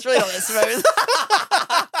 damn, it's really not that smooth.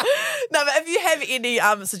 No, but if you have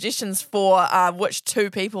any suggestions for which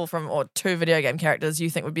 2 people or 2 video game characters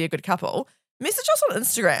you think would be a good couple, message us on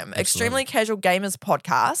Instagram, Absolutely. Extremely Casual Gamers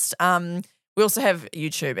Podcast. We also have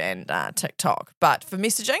YouTube and TikTok. But for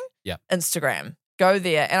messaging, Instagram, go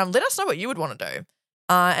there and let us know what you would want to do.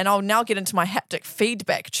 And I'll now get into my haptic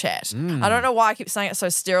feedback chat. I don't know why I keep saying it so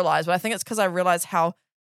sterilized, but I think it's because I realize how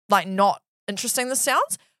not interesting this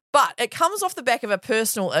sounds. But it comes off the back of a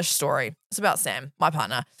personal-ish story. It's about Sam, my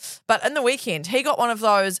partner. But in the weekend, he got one of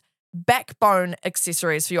those backbone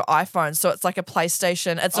accessories for your iPhone. So it's like a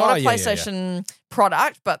PlayStation. It's not a PlayStation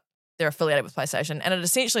product, but they're affiliated with PlayStation. And it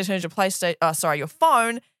essentially turns your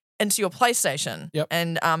phone into your PlayStation. Yep.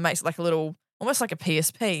 And makes it like a little, almost like a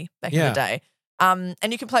PSP back in the day. And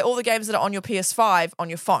you can play all the games that are on your PS5 on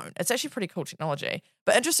your phone. It's actually pretty cool technology.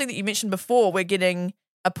 But interesting that you mentioned before we're getting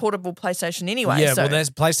a portable PlayStation anyway. Yeah, well,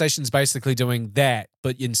 PlayStation's basically doing that,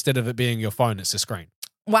 but instead of it being your phone, it's a screen.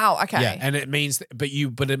 Wow. Okay. Yeah, and it means,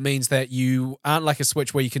 it means that you aren't like a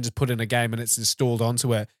Switch where you can just put in a game and it's installed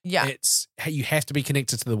onto it. Yeah. You have to be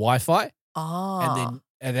connected to the Wi-Fi. Oh.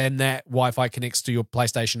 And then that Wi-Fi connects to your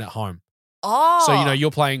PlayStation at home. Oh.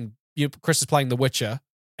 So Chris is playing The Witcher,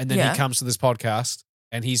 and then he comes to this podcast.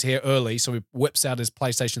 And he's here early, so he whips out his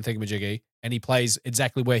PlayStation thingamajiggy and he plays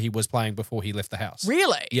exactly where he was playing before he left the house.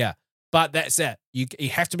 Really? Yeah. But that's it. You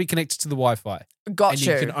have to be connected to the Wi-Fi. Got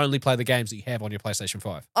you. And you can only play the games that you have on your PlayStation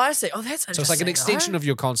 5. I see. Oh, that's interesting. So it's like an extension of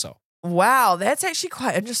your console. Wow, that's actually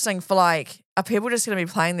quite interesting for are people just going to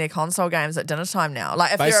be playing their console games at dinner time now?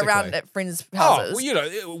 Like if you're around at friends' houses.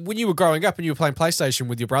 Oh, well, when you were growing up and you were playing PlayStation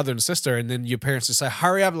with your brother and sister and then your parents would say,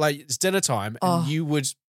 hurry up, it's dinner time. And you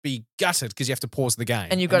would be gutted because you have to pause the game.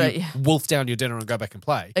 And you've got to wolf down your dinner and go back and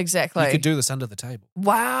play. Exactly. You could do this under the table.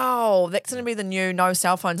 Wow. That's going to be the new no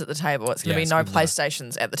cell phones at the table. It's going to be no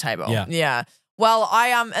PlayStations at the table. Yeah. Yeah. Well,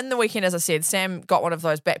 in the weekend, as I said, Sam got one of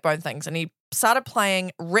those backbone things and he started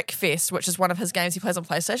playing Wreckfest, which is one of his games he plays on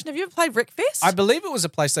PlayStation. Have you ever played Wreckfest? I believe it was a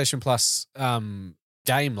PlayStation Plus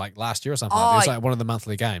game like last year or something. It was like one of the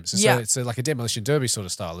monthly games. So it's like a Demolition Derby sort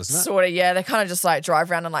of style, isn't it? Sort of, yeah. They kind of just like drive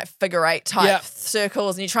around in like figure 8 type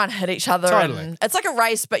circles and you try and hit each other. Totally. And it's like a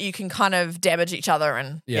race, but you can kind of damage each other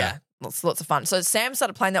and lots of fun. So Sam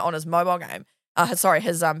started playing that on his mobile game.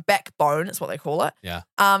 His Backbone is what they call it. Yeah.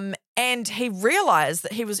 And he realized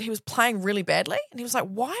that he was playing really badly, and he was like,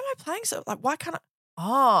 "Why am I playing so? Like, why can't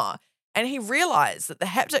I?" And he realized that the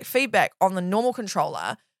haptic feedback on the normal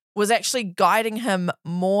controller was actually guiding him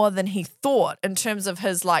more than he thought in terms of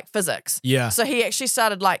his like physics. Yeah. So he actually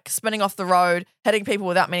started like spinning off the road, hitting people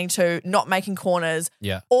without meaning to, not making corners.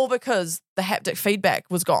 Yeah. All because the haptic feedback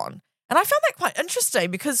was gone. And I found that quite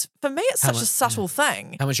interesting because for me, it's such a subtle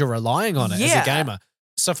thing. How much you're relying on it as a gamer.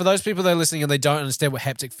 So for those people that are listening and they don't understand what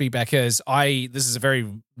haptic feedback is, this is a very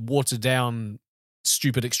watered down,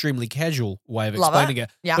 stupid, extremely casual way of explaining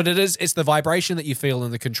it. Yeah. But it's the vibration that you feel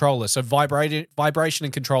in the controller. So vibration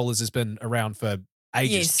in controllers has been around for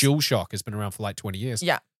ages. Yes. DualShock has been around for like 20 years.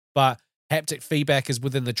 Yeah. But haptic feedback is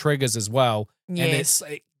within the triggers as well. Yes.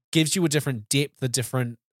 And it gives you a different depth, a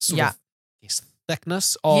different sort of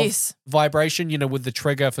thickness of vibration, with the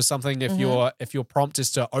trigger for something. If your prompt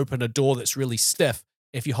is to open a door that's really stiff,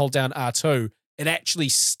 if you hold down R2, it actually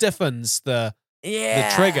stiffens the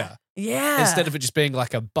trigger. Yeah. Instead of it just being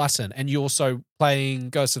like a button. And you also playing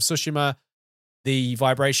Ghost of Tsushima, the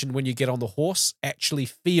vibration when you get on the horse actually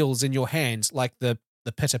feels in your hands like the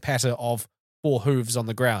pitter-patter of 4 hooves on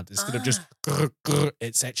the ground. Instead of just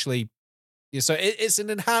it's actually so it's an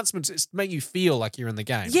enhancement. It's to make you feel like you're in the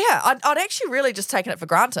game. Yeah, I'd actually really just taken it for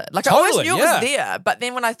granted. Like Totally, I always knew it was there, but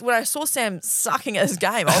then when I saw Sam sucking at his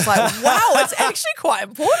game, I was like, wow, it's actually quite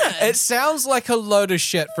important. It sounds like a load of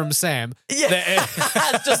shit from Sam. Yeah,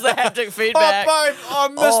 it's just the haptic feedback. Oh, babe, I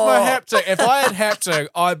missed my haptic. If I had haptic,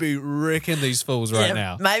 I'd be wrecking these fools right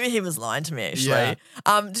now. Maybe he was lying to me, actually.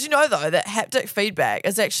 Yeah. Did you know, though, that haptic feedback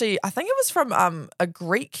is actually, I think it was from a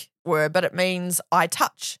Greek word, but it means I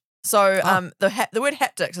touch. So the word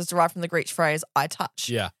haptics is derived from the Greek phrase "I touch."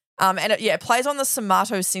 Yeah. And it plays on the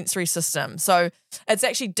somatosensory system. So it's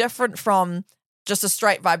actually different from just a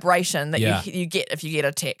straight vibration that you get if you get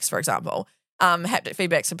a text, for example. Haptic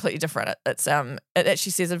feedback's completely different. It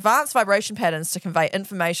actually says advanced vibration patterns to convey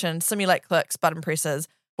information, simulate clicks, button presses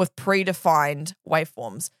with predefined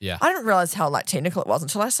waveforms. Yeah. I didn't realize how technical it was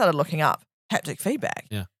until I started looking up haptic feedback.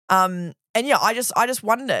 Yeah. I just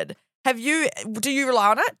wondered. Do you rely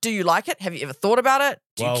on it? Do you like it? Have you ever thought about it?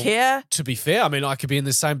 Do you care? To be fair, I mean, I could be in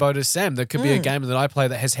the same boat as Sam. There could be a game that I play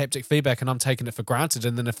that has haptic feedback and I'm taking it for granted.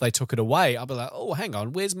 And then if they took it away, I'll be like, oh, hang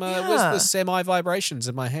on, where's the semi-vibrations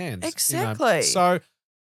in my hands? Exactly. So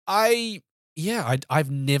I've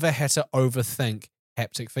never had to overthink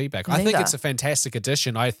haptic feedback. I think it's a fantastic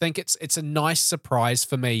addition. I think it's a nice surprise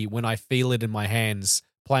for me when I feel it in my hands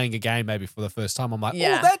playing a game maybe for the first time. I'm like, oh,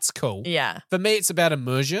 that's cool. Yeah. For me, it's about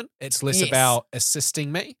immersion. It's less about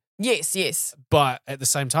assisting me. Yes. But at the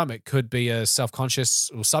same time, it could be a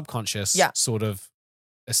self-conscious or subconscious sort of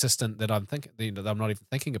assistant that I'm thinking that I'm not even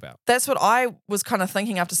thinking about. That's what I was kind of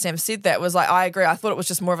thinking after Sam said that. Was like, I agree. I thought it was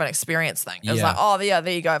just more of an experience thing. It was like, oh, there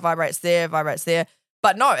you go. Vibrates there.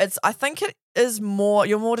 But no, I think it is more.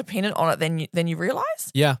 You're more dependent on it than you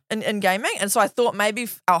realize. Yeah. In gaming, and so I thought maybe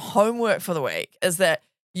our homework for the week is that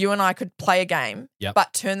you and I could play a game,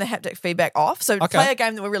 but turn the haptic feedback off. So play a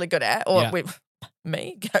game that we're really good at, or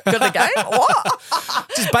me good at a game. What?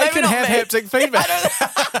 Does bacon have haptic feedback?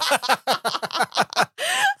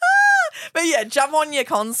 But jump on your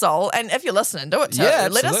console, and if you're listening, do it too.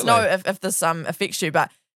 Let us know if this affects you. But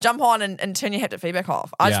jump on and turn your haptic feedback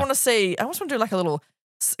off. I just want to see. I just want to do like a little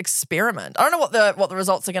experiment. I don't know what the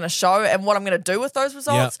results are going to show and what I'm going to do with those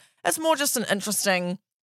results. It's more just an interesting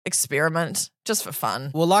experiment just for fun.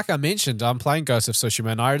 Well, like I mentioned, I'm playing Ghost of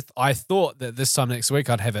Tsushima, and I thought that this time next week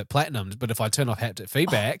I'd have it platinumed, but if I turn off haptic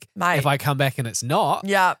feedback, if I come back and it's not,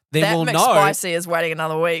 then we'll know. McSpicy is waiting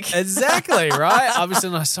another week. Exactly, right? I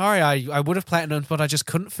was sorry, I would have platinumed, but I just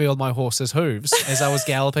couldn't feel my horse's hooves as I was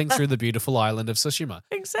galloping through the beautiful island of Tsushima.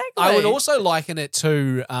 Exactly. I would also liken it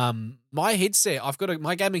to my headset.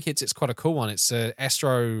 My gaming headset's quite a cool one. It's an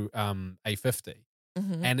Astro A50.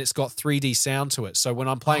 Mm-hmm. And it's got 3D sound to it. So when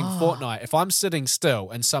I'm playing Fortnite, if I'm sitting still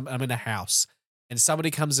and I'm in a house and somebody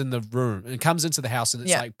comes in the room and comes into the house and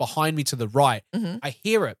it's like behind me to the right, I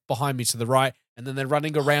hear it behind me to the right, and then they're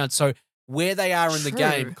running around. So where they are in the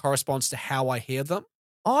game corresponds to how I hear them.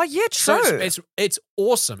 Oh yeah, true. So it's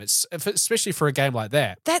awesome. It's especially for a game like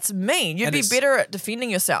that. That's mean. You'd be better at defending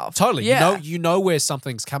yourself. Totally. Yeah. You know where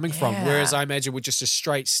something's coming from. Whereas I imagine with just a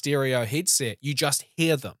straight stereo headset, you just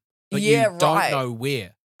hear them. but you don't know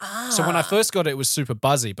where. So when I first got it, it was super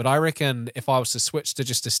buzzy, but I reckon if I was to switch to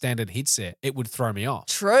just a standard headset, it would throw me off.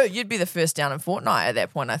 True. You'd be the first down in Fortnite at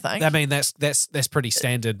that point, I think. I mean, that's pretty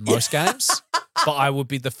standard most games, but I would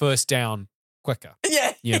be the first down quicker.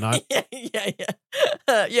 Yeah. You know?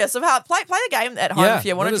 Yeah, so play the game at home if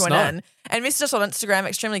you want to join in. And message us on Instagram,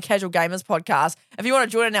 Extremely Casual Gamers Podcast. If you want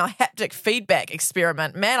to join in our haptic feedback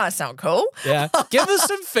experiment. Man, I sound cool. Yeah. Give us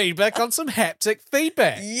some feedback on some haptic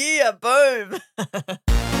feedback. Yeah, boom.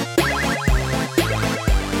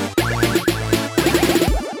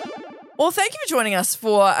 Well, thank you for joining us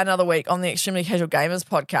for another week on the Extremely Casual Gamers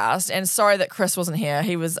Podcast. And sorry that Chris wasn't here.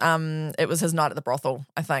 He was it was his night at the brothel,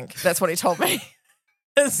 I think. That's what he told me.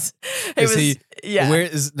 Where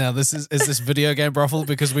is this video game brothel?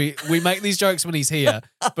 Because we make these jokes when he's here,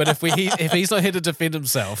 but if he's not here to defend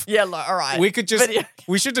himself, all right, we could just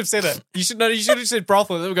we should have said it. You should have said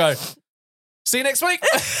brothel, and then we go, see you next week.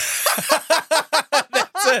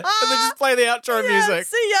 That's it, and then just play the outro music.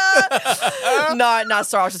 See ya. No,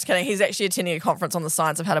 sorry, I was just kidding. He's actually attending a conference on the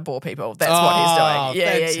science of how to bore people. That's what he's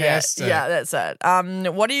doing. Fantastic. Yeah, that's it.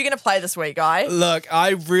 What are you going to play this week, Guy? Look, I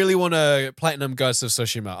really want to platinum Ghost of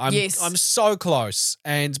Tsushima. I'm so close,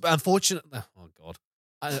 and unfortunately, oh god,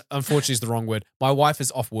 unfortunately is the wrong word. My wife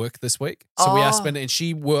is off work this week, so we are spending. And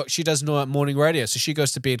she does morning radio, so she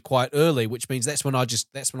goes to bed quite early, which means that's when I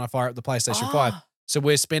fire up the PlayStation 5. So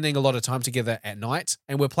we're spending a lot of time together at night,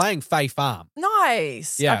 and we're playing Fae Farm.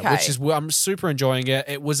 Nice. Yeah, okay. which is I'm super enjoying it.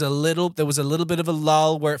 There was a little bit of a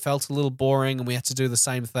lull where it felt a little boring, and we had to do the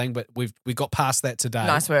same thing, but we got past that today.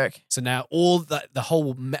 Nice work. So now all the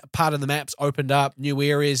whole part of the map's opened up, new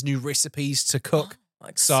areas, new recipes to cook.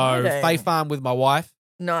 So Fae Farm with my wife.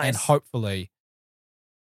 Nice. And hopefully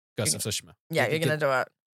Ghost of Tsushima. Yeah, you're going to do it.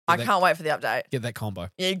 I can't wait for the update. Get that combo.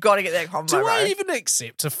 Yeah, you got to get that combo. Do I even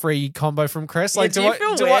accept a free combo from Chris? Like, do you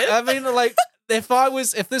feel weird? I mean, like,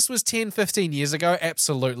 if this was 10, 15 years ago,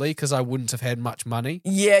 absolutely, because I wouldn't have had much money.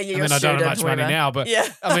 Yeah, I mean, I don't have much money now, but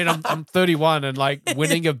I mean, I'm 31 and like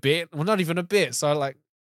winning a bet, well, not even a bet. So like,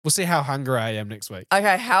 we'll see how hungry I am next week.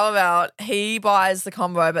 Okay, how about he buys the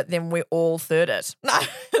combo, but then we all third it? No,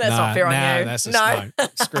 that's not fair on you. That's just, no,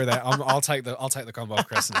 screw that. I'll take the combo of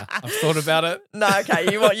Chris now. I've thought about it. No,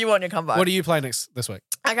 okay, you want your combo. What do you play this week?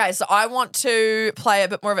 Okay, so I want to play a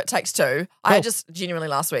bit more of It Takes Two. Cool. I just genuinely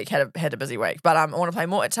last week had a busy week, but I want to play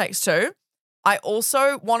more It Takes Two. I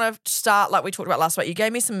also want to start, like we talked about last week. You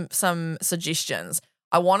gave me some suggestions.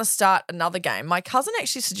 I want to start another game. My cousin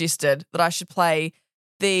actually suggested that I should play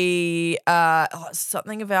the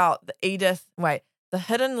something about the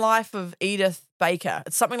Hidden Life of Edith Baker.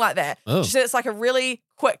 It's something like that. Oh. She said it's like a really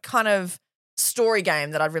quick kind of story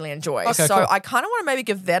game that I'd really enjoy. Okay, so cool. I kind of want to maybe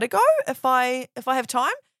give that a go if I have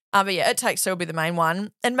time. But yeah, It Takes Two will be the main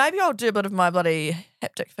one, and maybe I'll do a bit of my bloody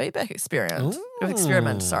haptic feedback experiment.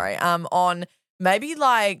 On maybe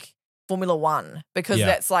like Formula One, because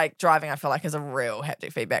that's like driving. I feel like is a real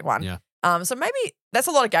haptic feedback one. Yeah. So maybe that's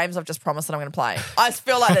a lot of games I've just promised that I'm going to play. I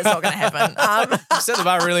feel like that's not going to happen. You set the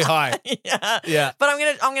bar really high. Yeah. But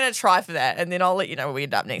I'm gonna try for that, and then I'll let you know where we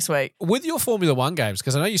end up next week. With your Formula One games,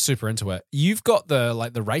 because I know you're super into it, you've got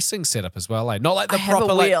the racing setup as well, not like the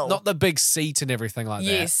proper wheel. not the big seat and everything like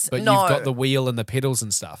yes, that. But no. you've got the wheel and the pedals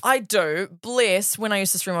and stuff. I do. Bless, when I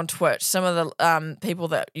used to stream on Twitch, some of the people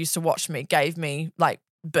that used to watch me gave me like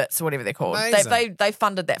bits or whatever they're called. They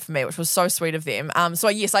funded that for me, which was so sweet of them. So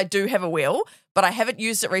yes, I do have a wheel, but I haven't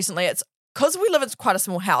used it recently. It's because we live in quite a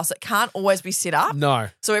small house, it can't always be set up. No.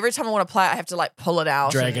 So every time I want to play it, I have to like pull it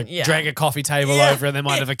out. Drag a coffee table over, and they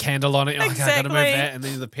might have a candle on it. You're exactly. Like, I got to move that, and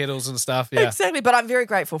these are the pedals and stuff. Yeah. Exactly. But I'm very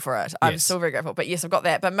grateful for it. I'm still very grateful. But yes, I've got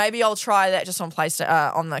that. But maybe I'll try that just on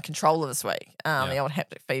on the controller this week. The old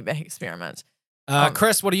haptic feedback experiment.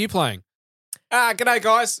 Chris, what are you playing? G'day,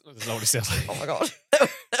 guys. That's not what he sounds like. Oh my God.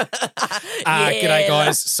 G'day,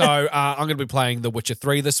 guys. So I'm going to be playing The Witcher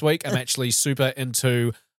 3 this week. I'm actually super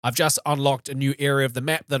into... I've just unlocked a new area of the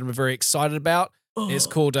map that I'm very excited about. It's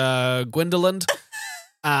called Gwendolyn.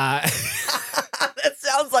 That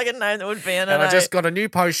sounds like a name that would be in it. And I just got a new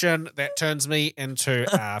potion that turns me into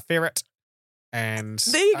a ferret. And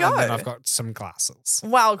there you go. And then I've got some glasses.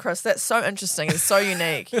 Wow, Chris, that's so interesting. It's so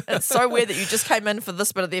unique. It's so weird that you just came in for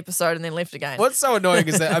this bit of the episode and then left again. What's so annoying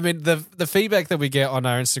is that, I mean, the feedback that we get on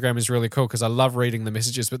our Instagram is really cool because I love reading the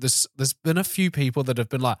messages, but there's been a few people that have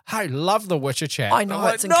been like, hey, love the Witcher chat. I know,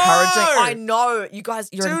 it's encouraging. I know. You guys,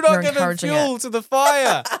 you're encouraging fuel to the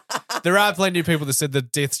fire. There are plenty of people that said the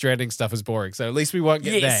Death Stranding stuff is boring, so at least we won't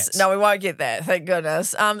get that. No, we won't get that. Thank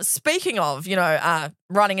goodness. Speaking of,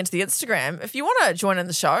 running into the Instagram, if you you want to join in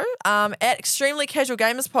the show, at Extremely Casual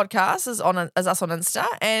Gamers Podcast is us on Insta,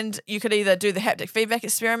 and you could either do the haptic feedback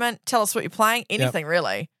experiment, tell us what you're playing, anything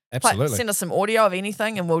really. Absolutely. Send us some audio of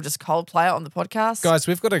anything, and we'll just cold play it on the podcast. Guys,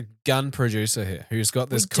 we've got a gun producer here who's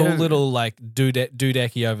got this cool little like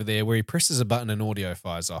doodacky over there where he presses a button and audio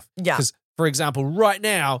fires off. Yeah. Because, for example, right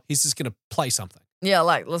now he's just going to play something. Yeah,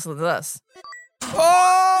 like listen to this.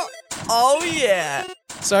 Oh yeah.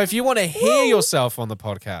 So if you want to hear yourself on the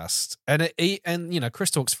podcast, and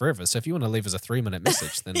Chris talks forever, so if you want to leave us a 3-minute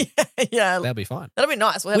message, then that'll be fine. That'll be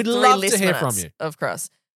nice. We'll have We'd 3 love less to hear minutes from you. of Chris.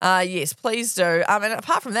 Yes, please do. And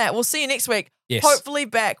apart from that, we'll see you next week. Yes. Hopefully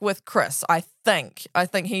back with Chris. I think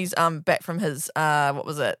he's back from his what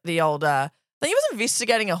was it? The old I think he was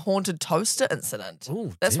investigating a haunted toaster incident.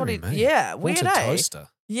 Ooh, that's what he. me. Yeah, haunted weird. Toaster.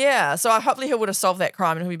 Yeah, so hopefully he would have solved that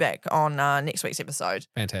crime, and he'll be back on next week's episode.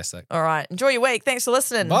 Fantastic. All right, enjoy your week. Thanks for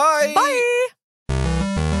listening. Bye. Bye.